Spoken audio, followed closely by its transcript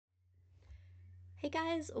Hey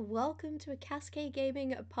guys, welcome to a Cascade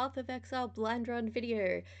Gaming Path of Exile blind run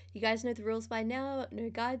video. You guys know the rules by now. No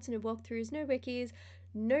guides, no walkthroughs, no wikis,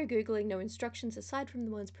 no googling, no instructions aside from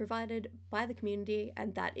the ones provided by the community,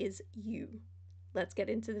 and that is you. Let's get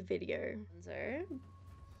into the video.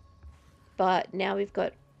 But now we've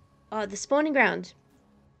got the spawning ground.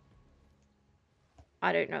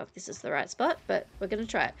 I don't know if this is the right spot, but we're gonna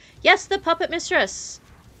try it. Yes, the puppet mistress!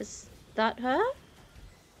 Is that her?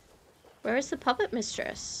 Where is the puppet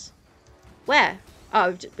mistress? Where?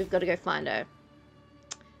 Oh, we've got to go find her.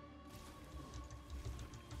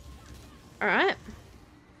 Alright.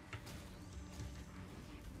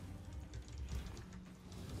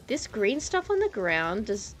 This green stuff on the ground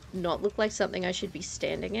does not look like something I should be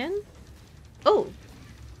standing in. Oh!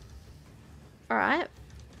 Alright.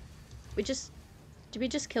 Did we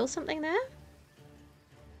just kill something there?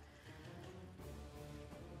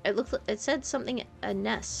 It said something, a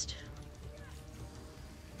nest.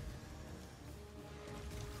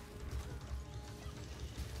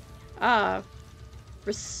 Ah,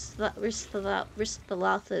 Ryslatha's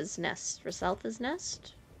nest. Ryslatha's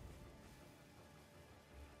nest?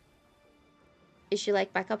 Is she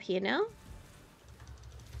like back up here now?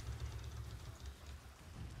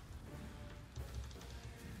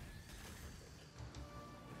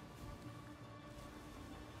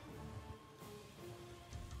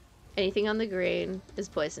 Anything on the green is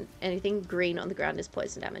poison. Anything green on the ground is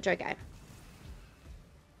poison damage. Okay.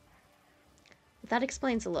 That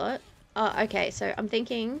explains a lot. Oh, okay, so I'm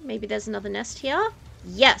thinking maybe there's another nest here.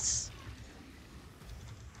 Yes!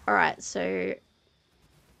 Alright, so...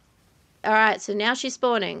 Alright, so now she's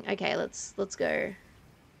spawning. Okay, let's go.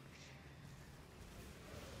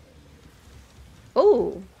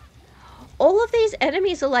 Oh! All of these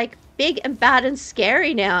enemies are like big and bad and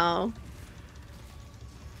scary now.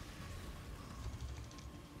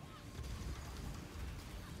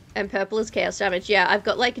 And purple is chaos damage. Yeah, I've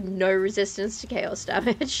got like no resistance to chaos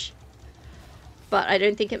damage. But I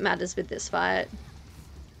don't think it matters with this fight.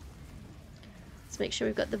 Let's make sure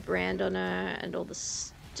we've got the brand on her and all the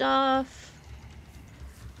stuff.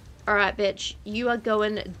 Alright, bitch. You are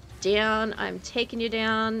going down. I'm taking you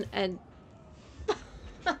down. And...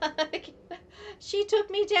 she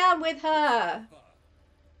took me down with her.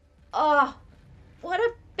 Oh, what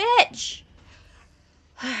a bitch.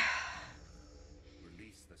 Release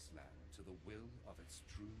this land to the will of its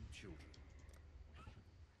true children.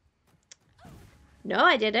 No,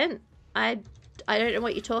 I didn't. I don't know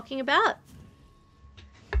what you're talking about.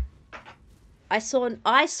 I saw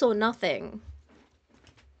nothing.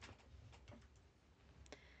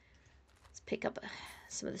 Let's pick up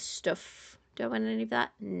some of the stuff. Do I want any of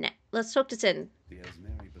that? Nah. Let's talk to Sin. The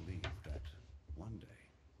Esmeri believed that one day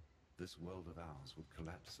this world of ours would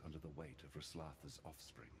collapse under the weight of Ryslatha's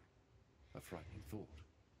offspring. A frightening thought,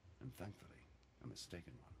 and thankfully, a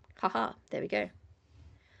mistaken one. Haha, there we go.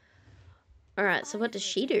 Alright, so what does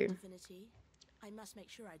she do? I must make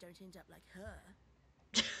sure I don't end up like her.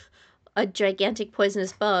 A gigantic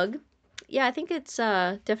poisonous bug. Yeah, I think it's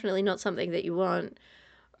definitely not something that you want.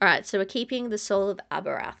 Alright, so we're keeping the soul of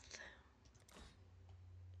Abarath.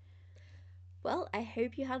 Well, I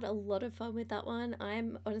hope you had a lot of fun with that one.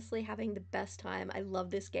 I'm honestly having the best time. I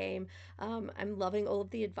love this game. I'm loving all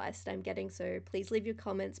of the advice that I'm getting, so please leave your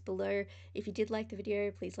comments below. If you did like the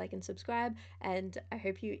video, please like and subscribe, and I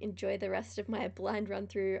hope you enjoy the rest of my blind run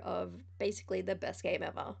through of basically the best game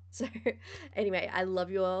ever. So anyway, I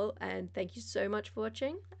love you all, and thank you so much for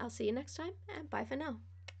watching. I'll see you next time, and bye for now.